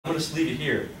just leave it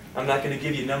here. I'm not going to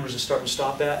give you numbers to start and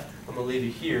stop at. I'm going to leave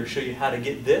you here, show you how to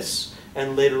get this,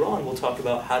 and later on we'll talk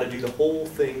about how to do the whole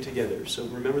thing together. So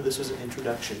remember, this was an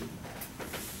introduction.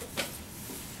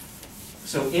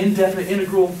 So indefinite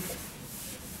integral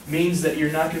means that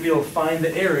you're not going to be able to find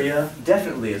the area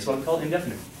definitely. That's why we call it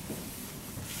indefinite.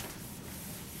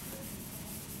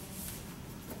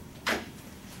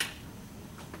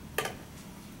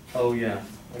 Oh yeah,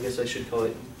 I guess I should call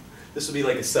it, this will be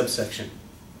like a subsection.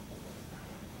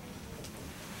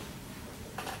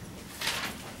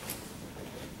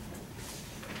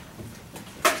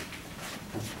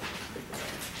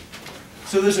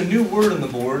 So there's a new word on the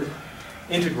board,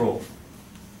 integral.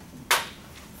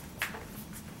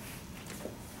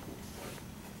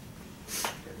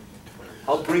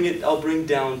 I'll bring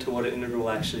down to what an integral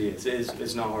actually is.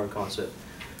 It's not a hard concept.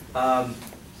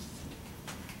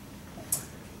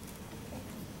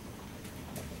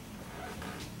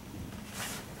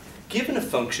 Given a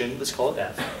function, let's call it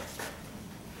f.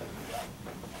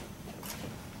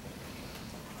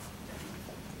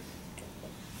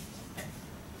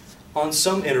 On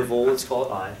some interval, let's call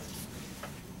it I.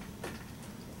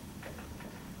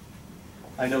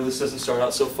 I know this doesn't start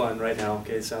out so fun right now.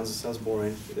 Okay, it sounds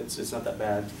boring. It's not that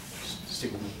bad. Just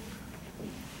stick with me.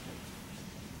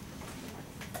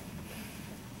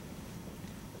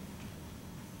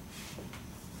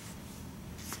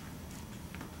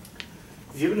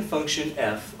 Given a function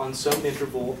f on some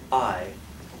interval I,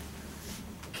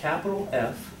 capital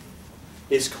F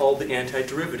is called the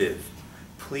antiderivative.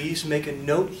 Please make a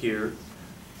note here.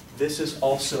 This is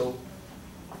also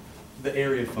the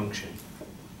area function.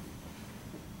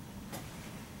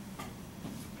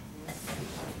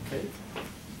 Okay.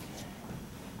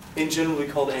 In general, we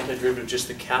call the antiderivative just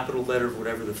the capital letter of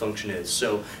whatever the function is.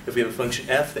 So if we have a function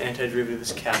f, the antiderivative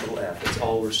is capital F. That's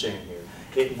all we're saying here.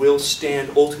 It will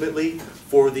stand ultimately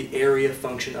for the area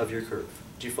function of your curve.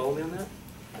 Do you follow me on that?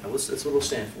 Now, that's what it'll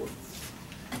stand for.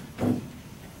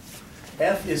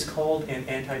 F is called an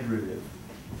antiderivative.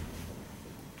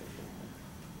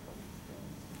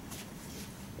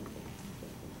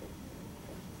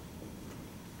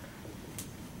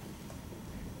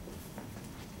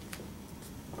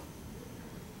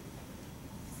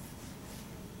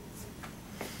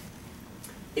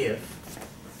 If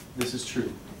this is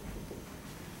true.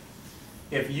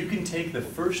 If you can take the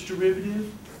first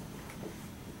derivative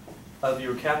of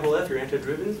your capital F, your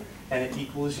antiderivative, and it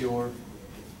equals your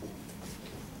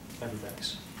f of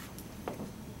x.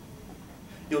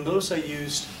 You'll notice I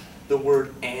used the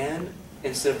word "and"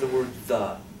 instead of the word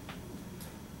 "the."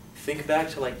 Think back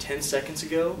to like 10 seconds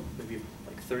ago, maybe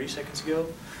like 30 seconds ago,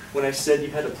 when I said you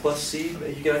had a plus c.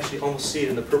 You can actually almost see it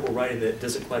in the purple writing that it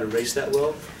doesn't quite erase that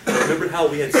well. Remember how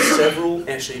we had several,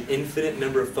 actually an infinite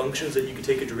number of functions that you could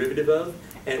take a derivative of,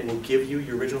 and it will give you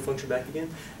your original function back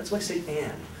again? That's why I say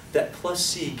 "and." That plus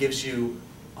c gives you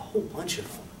a whole bunch of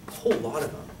them, a whole lot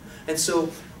of them. And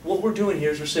so what we're doing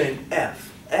here is we're saying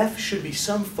f. F should be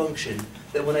some function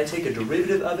that when I take a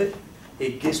derivative of it,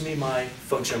 it gives me my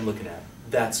function I'm looking at.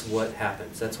 That's what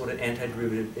happens. That's what an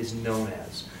antiderivative is known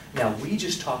as. Now, we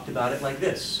just talked about it like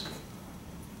this.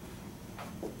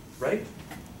 Right?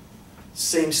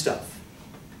 Same stuff.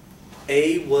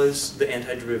 A was the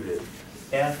antiderivative.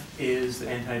 F is the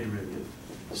antiderivative.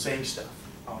 Same stuff.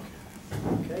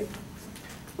 Okay?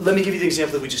 Let me give you the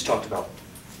example that we just talked about.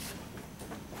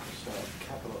 So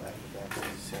capital F of x is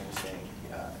the same as saying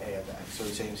A of x. So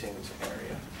the same as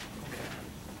area.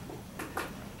 Okay.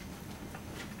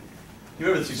 You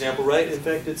remember this example, right? In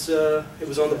fact, it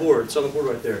was on the board. It's on the board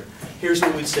right there. Here's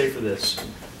what we'd say for this.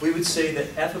 We would say that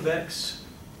f of x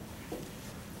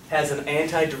has an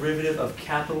antiderivative of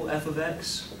capital F of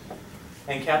x,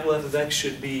 and capital F of x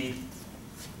should be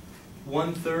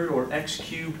 1/3 or x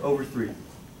cubed over 3.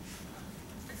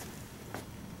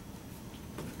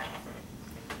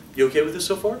 You okay with this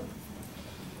so far?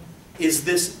 Is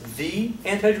this the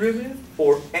antiderivative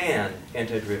or an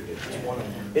antiderivative? It's one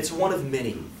of them. It's one of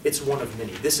many. It's one of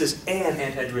many. This is an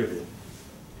antiderivative.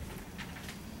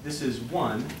 This is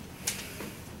one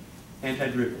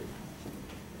antiderivative.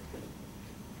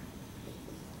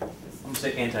 I'm going to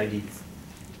say anti-D.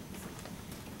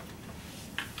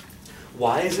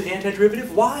 Why is it antiderivative?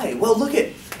 Why? Well, look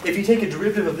at, if you take a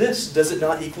derivative of this, does it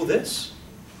not equal this?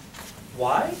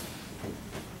 Why?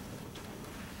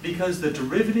 Because the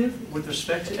derivative with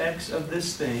respect to x of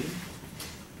this thing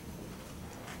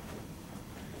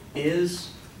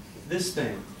is this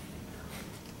thing,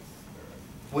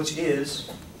 which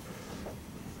is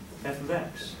f of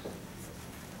x.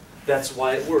 That's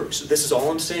why it works. This is all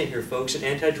I'm saying here, folks. An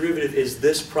antiderivative is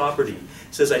this property.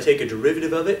 It says I take a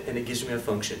derivative of it, and it gives me a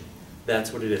function.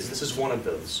 That's what it is. This is one of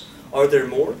those. Are there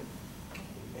more?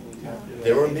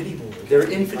 There are many more. There are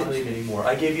infinitely many more.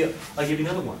 I'll give you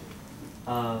another one.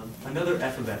 Another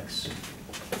f of x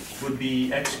would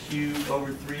be x cubed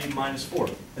over 3 minus 4.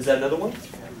 Is that another one?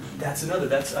 That's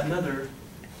another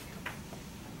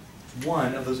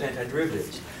one of those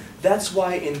antiderivatives. That's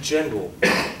why, in general,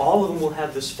 all of them will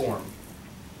have this form.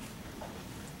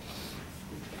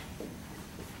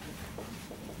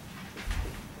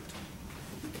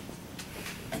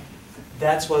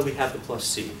 That's why we have the plus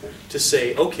c. To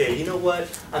say, okay, you know what?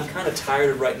 I'm kind of tired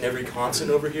of writing every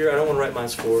constant over here. I don't want to write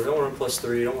minus 4. I don't want to write plus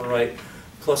 3. I don't want to write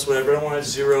plus whatever. I don't want to write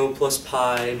 0, plus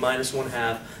pi, minus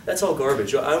 1/2. That's all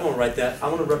garbage. I don't want to write that. I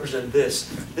want to represent this.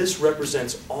 This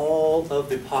represents all of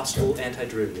the possible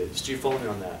antiderivatives. Do you follow me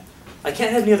on that? I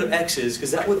can't have any other x's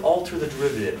because that would alter the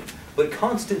derivative. But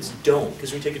constants don't,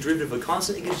 because when you take a derivative of a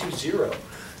constant, it gives you 0.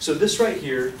 So this right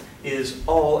here is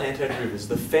all antiderivatives,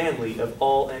 the family of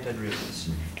all antiderivatives.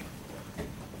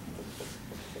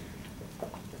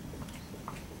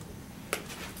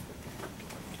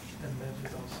 And that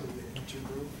is also the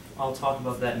integral. I'll talk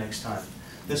about that next time.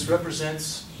 This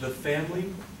represents the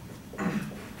family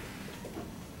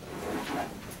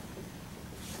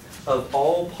of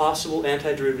all possible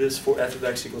antiderivatives for f of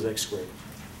x equals x squared.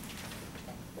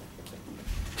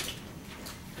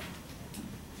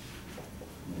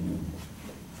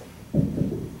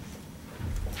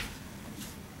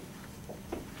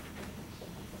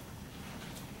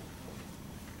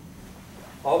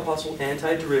 All possible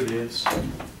antiderivatives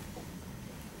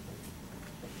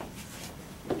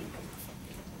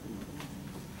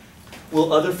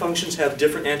will other functions have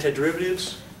different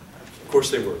antiderivatives? Of course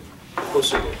they will. Of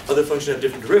course they will. Other functions have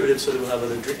different derivatives, so they will have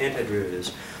other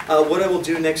antiderivatives. What I will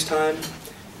do next time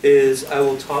is I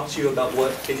will talk to you about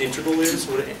what an integral is,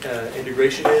 what an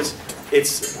integration is.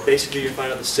 It's basically you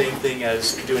find out the same thing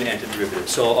as doing an antiderivative.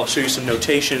 So I'll show you some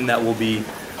notation that will be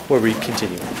where we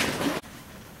continue.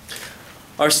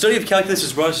 Our study of calculus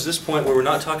has brought us to this point where we're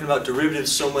not talking about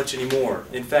derivatives so much anymore.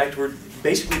 In fact, we're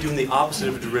basically doing the opposite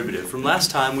of a derivative. From last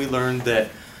time, we learned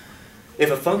that if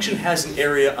a function has an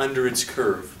area under its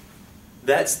curve,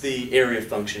 that's the area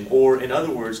function, or in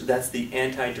other words, that's the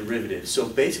antiderivative. So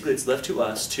basically, it's left to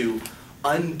us to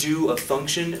undo a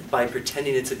function by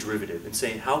pretending it's a derivative and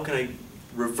saying, how can I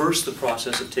reverse the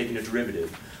process of taking a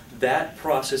derivative? That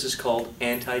process is called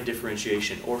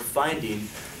anti-differentiation, or finding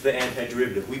the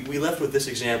antiderivative. We left with this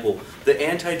example. The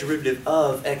antiderivative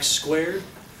of x squared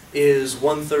is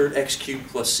 1/3 x cubed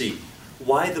plus c.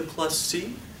 Why the plus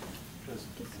c?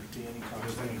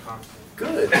 Because any constant.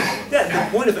 Good. Yeah,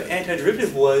 the point of an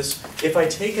antiderivative was if I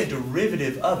take a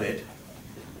derivative of it,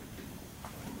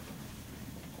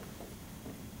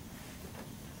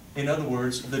 in other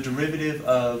words, the derivative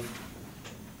of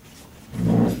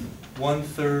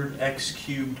 1/3 x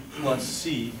cubed plus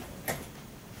c,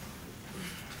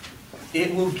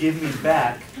 it will give me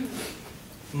back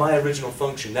my original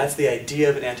function. That's the idea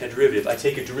of an antiderivative. I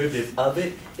take a derivative of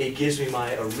it, it gives me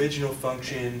my original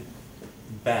function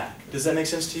back. Does that make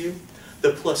sense to you?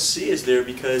 The plus c is there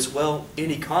because, well,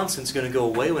 any constant's going to go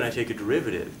away when I take a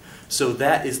derivative. So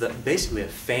that is basically a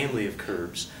family of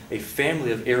curves, a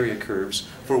family of area curves,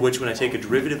 for which when I take a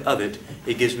derivative of it,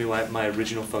 it gives me my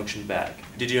original function back.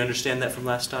 Did you understand that from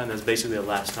last time? That's basically a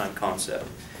last time concept.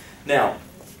 Now,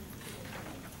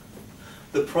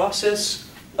 the process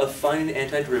of finding an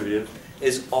antiderivative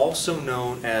is also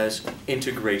known as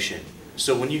integration.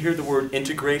 So when you hear the word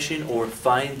integration or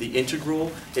find the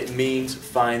integral, it means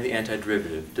find the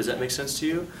antiderivative. Does that make sense to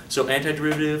you? So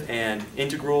antiderivative and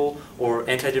integral, or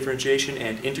anti-differentiation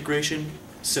and integration,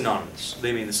 synonymous.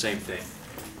 They mean the same thing.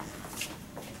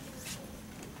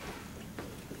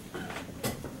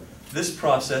 This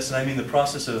process, and I mean the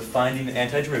process of finding the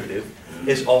antiderivative,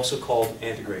 is also called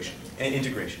integration.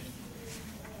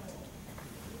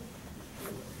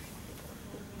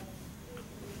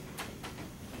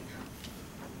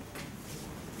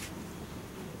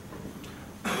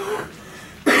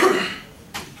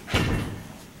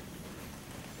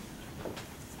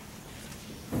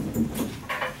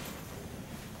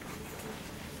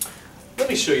 Let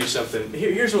me show you something.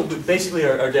 Here's basically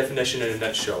our definition in a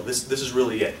nutshell. This is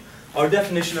really it. Our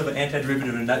definition of an antiderivative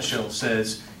in a nutshell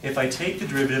says, if I take the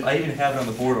derivative, I even have it on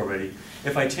the board already,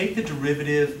 if I take the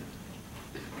derivative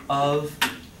of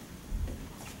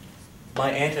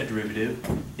my antiderivative,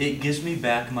 it gives me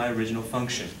back my original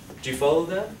function. Do you follow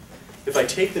that? If I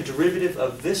take the derivative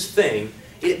of this thing,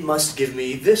 it must give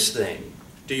me this thing.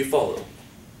 Do you follow?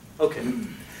 Okay.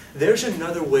 There's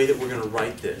another way that we're going to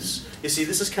write this. You see,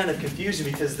 this is kind of confusing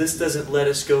because this doesn't let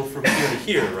us go from here to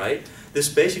here, right? This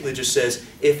basically just says,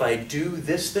 if I do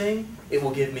this thing, it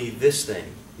will give me this thing.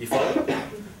 You follow?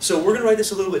 So we're going to write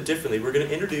this a little bit differently. We're going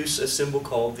to introduce a symbol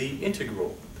called the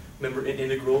integral. Remember, an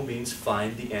integral means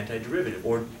find the antiderivative,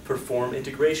 or perform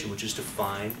integration, which is to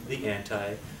find the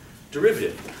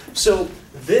antiderivative. So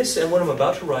this and what I'm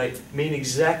about to write mean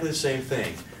exactly the same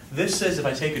thing. This says if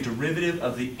I take a derivative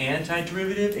of the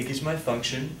antiderivative, it gives my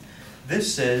function.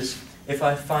 This says if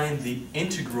I find the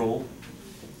integral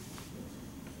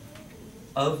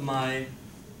of my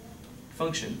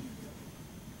function,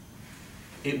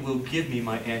 it will give me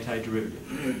my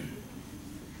antiderivative.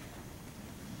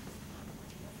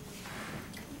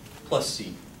 Plus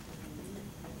c.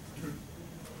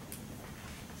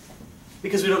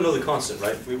 Because we don't know the constant,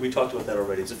 right? We talked about that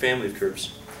already. It's a family of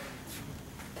curves.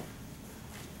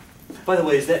 By the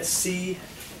way, is that c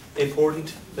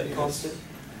important, that constant?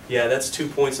 Yeah, that's 2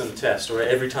 points on the test, right,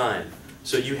 every time.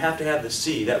 So you have to have the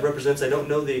c. That represents, I don't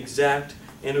know the exact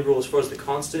integral as far as the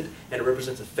constant, and it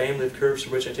represents a family of curves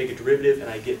from which I take a derivative and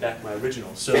I get back my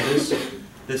original. So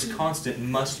this constant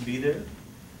must be there.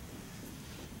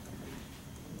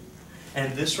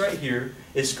 And this right here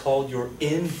is called your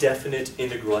indefinite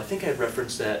integral. I think I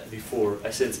referenced that before. I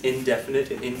said it's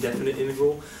indefinite, an indefinite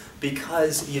integral,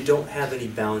 because you don't have any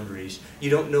boundaries. You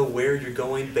don't know where you're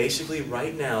going. Basically,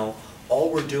 right now,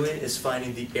 all we're doing is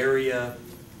finding the area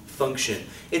function.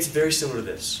 It's very similar to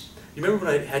this. You remember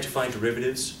when I had to find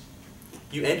derivatives?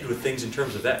 You ended with things in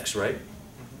terms of x, right?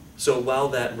 So while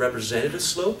that represented a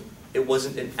slope, it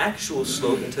wasn't an actual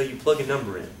slope until you plug a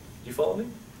number in. Do you follow me?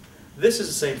 This is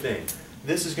the same thing.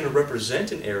 This is going to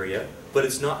represent an area, but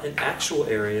it's not an actual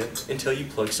area until you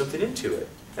plug something into it.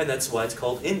 And that's why it's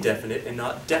called indefinite and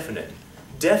not definite.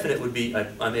 Definite would be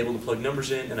I'm able to plug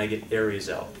numbers in and I get areas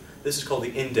out. This is called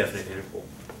the indefinite integral.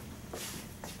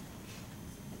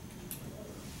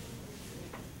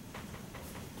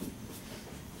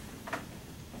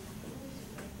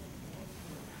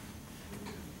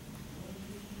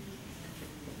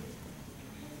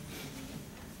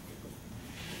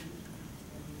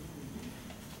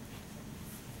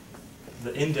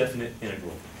 The indefinite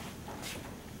integral.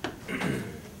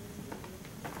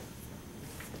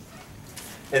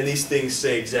 And these things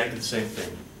say exactly the same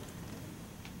thing.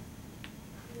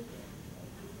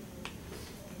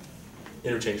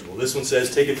 Interchangeable. This one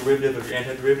says take a derivative of your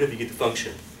antiderivative, you get the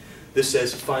function. This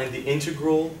says find the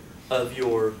integral of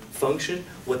your function.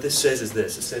 What this says is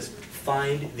this. It says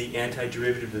find the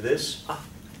antiderivative of this. Ah,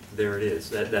 there it is.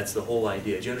 That's the whole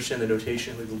idea. Do you understand the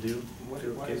notation we will do?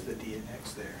 Why is the d and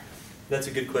x there? That's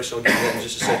a good question. I'll get to that in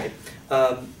just a second.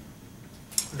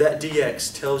 That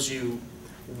dx tells you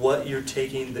what you're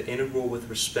taking the integral with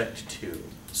respect to.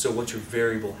 So what your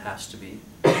variable has to be.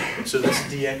 So this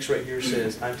dx right here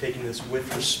says I'm taking this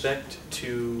with respect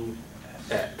to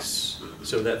x.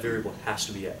 So that variable has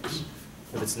to be x.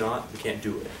 If it's not, we can't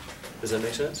do it. Does that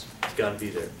make sense? It's got to be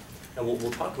there. And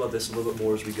we'll talk about this a little bit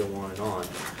more as we go on and on.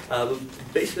 But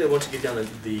basically, I want to get down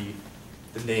to the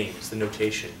names, the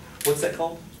notation. What's that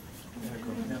called?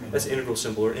 That's integral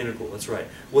symbol, or integral, that's right.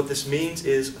 What this means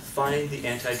is find the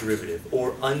antiderivative,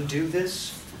 or undo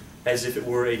this as if it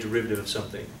were a derivative of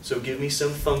something. So give me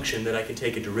some function that I can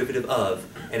take a derivative of,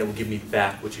 and it will give me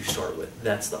back what you start with.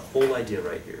 That's the whole idea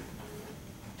right here.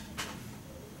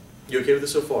 You okay with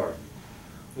this so far?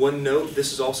 One note,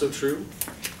 this is also true.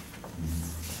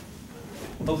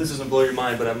 I hope this doesn't blow your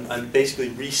mind, but I'm basically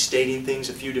restating things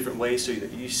a few different ways so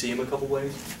that you see them a couple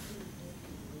ways.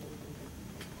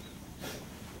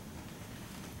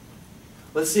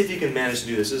 Let's see if you can manage to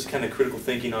do this. This is kind of critical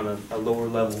thinking on a lower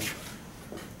level.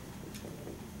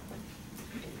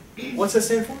 What's that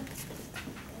stand for?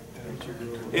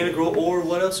 Integral, or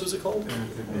what else was it called?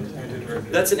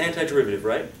 Antiderivative. That's an antiderivative,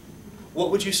 right?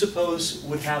 What would you suppose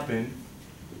would happen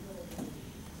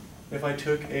if I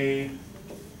took a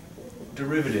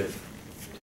derivative